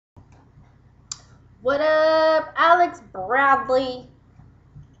What up, Alex Bradley?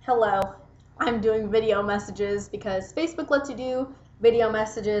 Hello. I'm doing video messages because Facebook lets you do video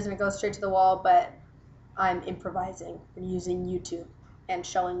messages and it goes straight to the wall, but I'm improvising and using YouTube and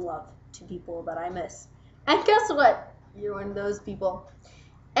showing love to people that I miss. And guess what? You're one of those people.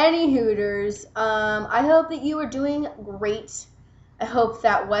 Any Hooters, I hope that you are doing great. I hope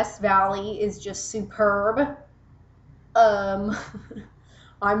that West Valley is just superb. Um,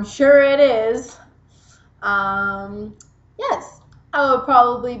 I'm sure it is. Yes, I will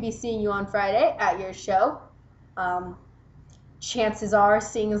probably be seeing you on Friday at your show. Um, Chances are,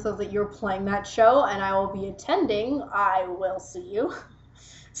 seeing as though that you're playing that show and I will be attending, I will see you.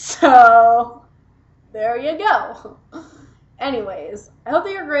 So, there you go. Anyways, I hope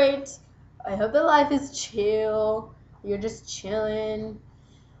that you're great. I hope that life is chill. You're just chilling.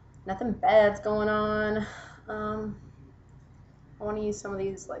 Nothing bad's going on. I want to use some of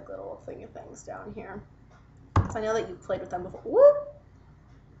these like little thingy things down here. I know that you've played with them before. Whoop!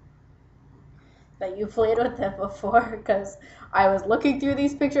 That you played with them before, because I was looking through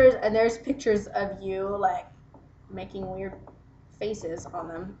these pictures and there's pictures of you like making weird faces on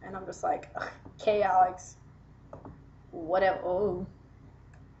them, and I'm just like, okay, Alex, whatever. Oh,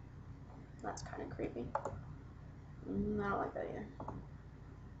 that's kind of creepy. I don't like that either.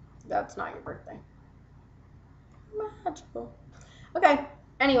 That's not your birthday. Magical. Okay.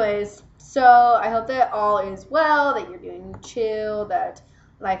 Anyways, so I hope that all is well, that you're doing chill, that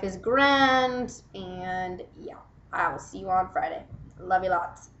life is grand, and yeah, I will see you on Friday. Love you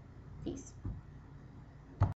lots. Peace.